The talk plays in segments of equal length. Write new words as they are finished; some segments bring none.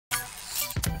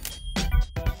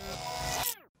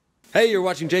Hey, you're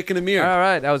watching Jake and Amir. All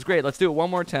right, that was great. Let's do it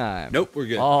one more time. Nope, we're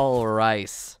good. All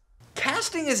right.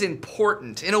 Casting is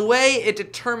important. In a way, it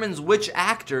determines which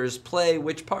actors play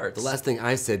which parts. The last thing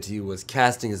I said to you was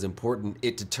casting is important.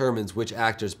 It determines which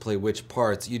actors play which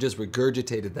parts. You just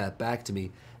regurgitated that back to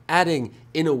me, adding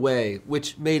in a way,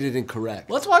 which made it incorrect.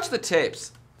 Let's watch the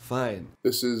tapes. Fine.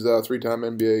 This is three-time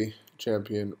NBA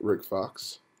champion Rick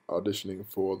Fox auditioning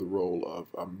for the role of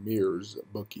Amir's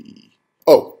bookie.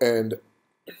 Oh, and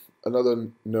another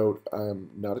note,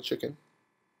 I'm not a chicken.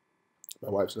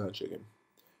 My wife's not a chicken.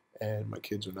 And my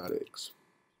kids are not eggs.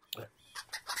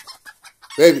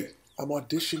 Baby, I'm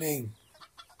auditioning.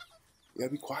 You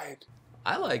gotta be quiet.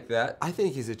 I like that. I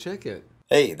think he's a chicken.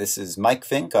 Hey, this is Mike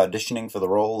Fink auditioning for the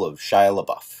role of Shia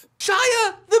LaBeouf.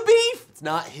 Shia, the beef! It's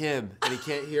not him, and he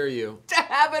can't hear you. To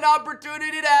have an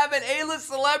opportunity to have an A-list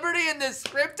celebrity in this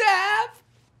script to have?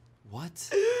 What?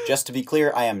 Just to be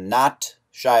clear, I am not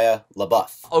Shia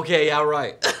LaBeouf. Okay, yeah,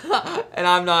 right. And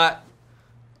I'm not...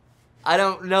 I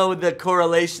don't know the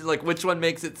correlation, like which one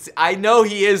makes it... I know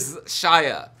he is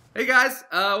Shia. Hey guys,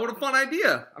 what a fun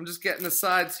idea. I'm just getting the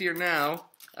sides here now.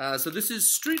 So this is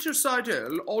Streeter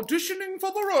Seidel auditioning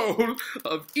for the role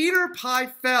of Eater Pie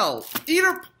Fell.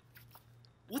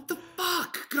 What the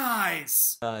fuck,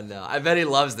 guys? No, I bet he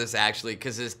loves this actually,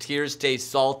 because his tears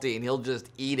taste salty and he'll just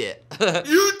eat it.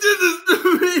 You did this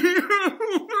to me!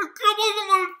 Come on, I'm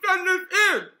gonna send this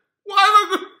in! Why am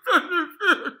I gonna send this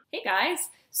in? Hey guys,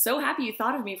 so happy you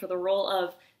thought of me for the role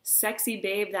of sexy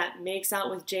babe that makes out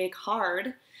with Jake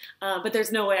hard. But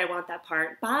there's no way I want that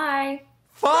part. Bye!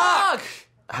 Fuck!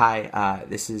 Hi,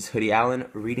 this is Hoodie Allen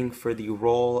reading for the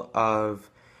role of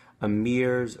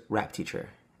Amir's rap teacher.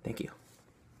 Thank you.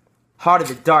 Heart of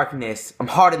the darkness. I'm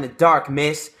hard in the dark,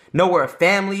 miss. Know we're a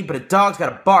family, but a dog's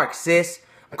gotta bark, sis.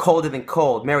 I'm colder than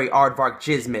cold. Mary Aardvark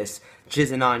Jizmiss.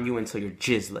 Jizzing on you until you're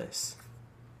jizzless.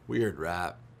 Weird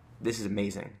rap. This is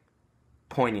amazing.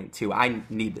 Poignant, too. I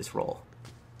need this role.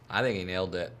 I think he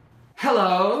nailed it.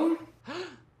 Hello.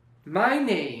 My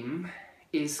name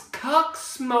is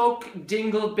Cocksmoke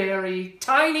Dingleberry,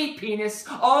 tiny penis,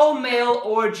 all male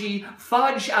orgy,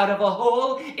 fudge out of a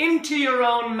hole into your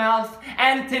own mouth,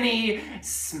 Anthony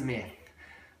Smith.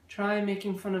 Try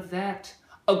making fun of that,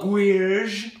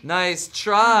 Aguirge. Nice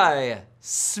try,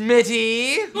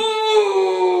 Smitty.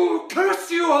 Ooh,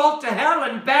 curse you all to hell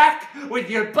and back with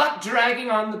your butt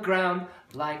dragging on the ground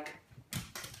like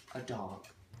a dog.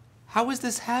 How is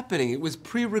this happening? It was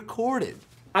pre-recorded.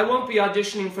 I won't be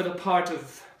auditioning for the part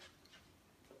of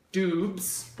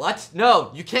Doobs. What?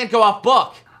 No, you can't go off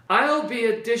book. I'll be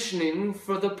auditioning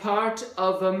for the part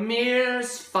of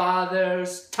Amir's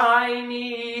father's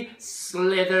tiny,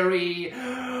 slithery,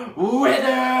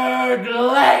 withered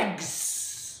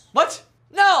legs. What?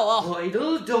 No!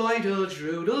 Hoidle, doidle,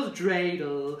 droodle,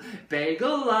 dreidle,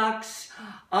 bagel locks,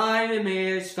 I'm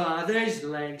Amir's father's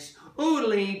legs.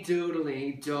 Oodly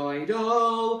doodly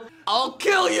doidle. I'll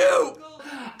kill you!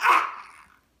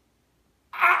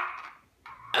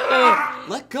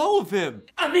 Let go of him.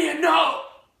 Amir, no!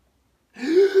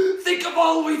 Think of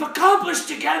all we've accomplished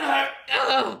together!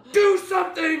 Do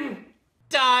something!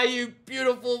 Die, you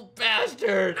beautiful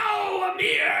bastard! No,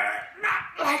 Amir! Not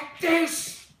like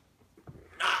this!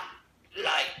 Not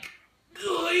like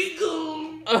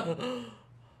Goigle!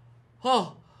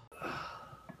 Oh.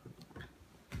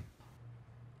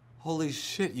 Holy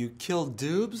shit, you killed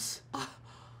Doobs?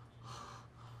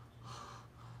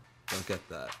 Don't get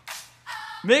that.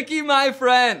 Mickey, my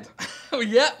friend.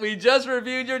 Yeah, we just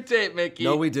reviewed your tape, Mickey.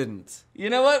 No, we didn't. You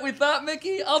know what we thought,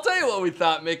 Mickey? I'll tell you what we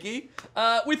thought, Mickey.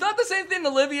 We thought the same thing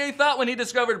Olivier thought when he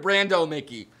discovered Brando,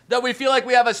 Mickey. That we feel like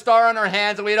we have a star on our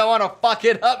hands and we don't want to fuck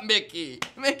it up, Mickey.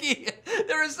 Mickey,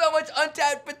 there is so much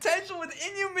untapped potential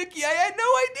within you, Mickey. I had no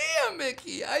idea,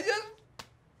 Mickey. I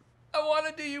want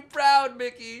to do you proud,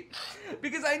 Mickey.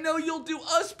 Because I know you'll do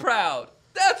us proud.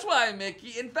 That's why,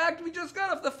 Mickey. In fact, we just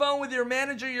got off the phone with your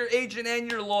manager, your agent,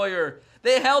 and your lawyer.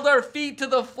 They held our feet to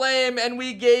the flame and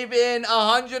we gave in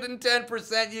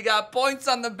 110%. You got points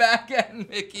on the back end,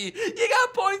 Mickey. You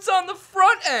got points on the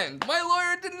front end. My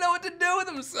lawyer didn't know what to do with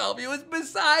himself. He was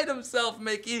beside himself,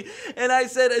 Mickey. And I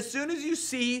said, as soon as you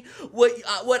see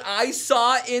what I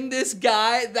saw in this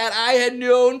guy that I had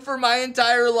known for my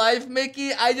entire life,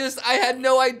 Mickey, I had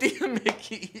no idea,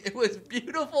 Mickey. It was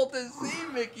beautiful to see,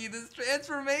 Mickey, this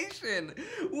transformation.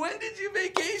 When did you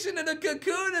vacation in a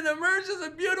cocoon and emerge as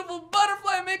a beautiful butterfly,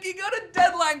 Mickey? Go to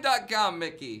Deadline.com,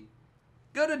 Mickey.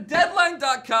 Go to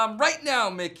Deadline.com right now,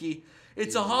 Mickey.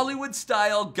 It's a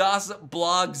Hollywood-style gossip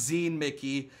blog zine,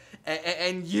 Mickey.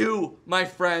 And you, my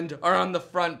friend, are on the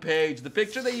front page. The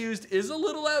picture they used is a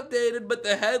little outdated, but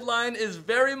the headline is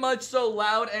very much so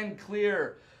loud and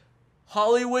clear.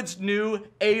 Hollywood's new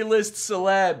A-list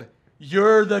celeb.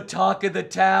 You're the talk of the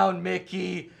town,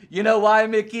 Mickey. You know why,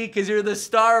 Mickey? Because you're the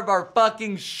star of our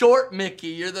fucking short, Mickey.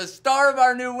 You're the star of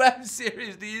our new web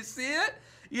series. Do you see it?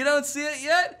 You don't see it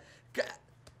yet?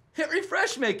 Hit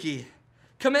refresh, Mickey.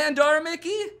 Command R,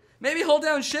 Mickey? Maybe hold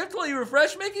down shift while you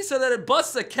refresh, Mickey, so that it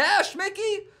busts the cache,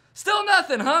 Mickey? Still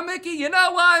nothing, huh, Mickey? You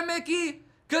know why, Mickey?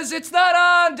 Because it's not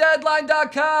on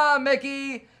Deadline.com,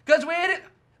 Mickey.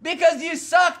 Because you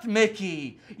sucked,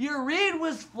 Mickey. Your read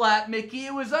was flat, Mickey.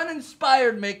 It was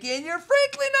uninspired, Mickey. And you're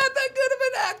frankly not that good of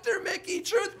an actor, Mickey.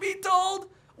 Truth be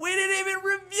told, we didn't even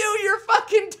review your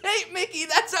fucking tape, Mickey.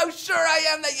 That's how sure I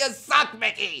am that you suck,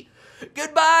 Mickey.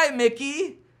 Goodbye,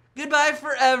 Mickey. Goodbye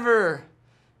forever,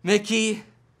 Mickey.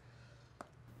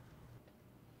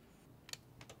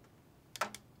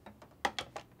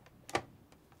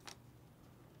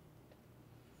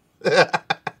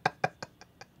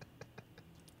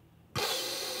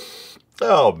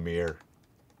 Oh, Amir.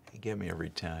 You get me every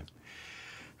time.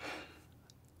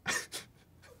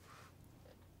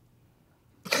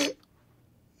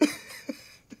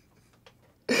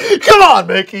 Come on,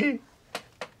 Mickey.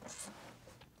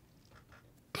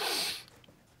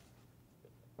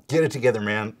 Get it together,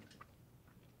 man.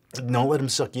 Don't let him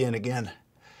suck you in again.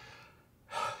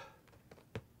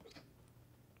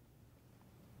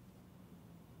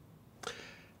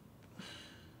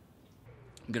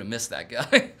 I'm gonna miss that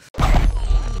guy.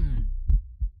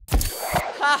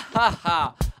 Ha ha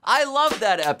ha. I love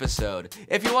that episode.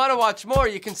 If you want to watch more,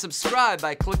 you can subscribe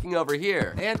by clicking over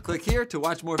here. And click here to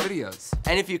watch more videos.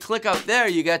 And if you click up there,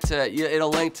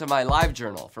 it'll link to my live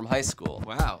journal from high school.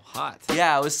 Wow, hot.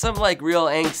 Yeah, it was some like real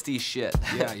angsty shit.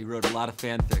 Yeah, you wrote a lot of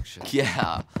fan fiction.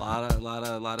 Yeah. A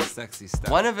lot of sexy stuff.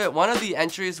 One of the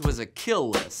entries was a kill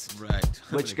list. Right.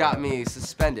 Which got me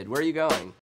suspended. Where are you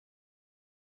going?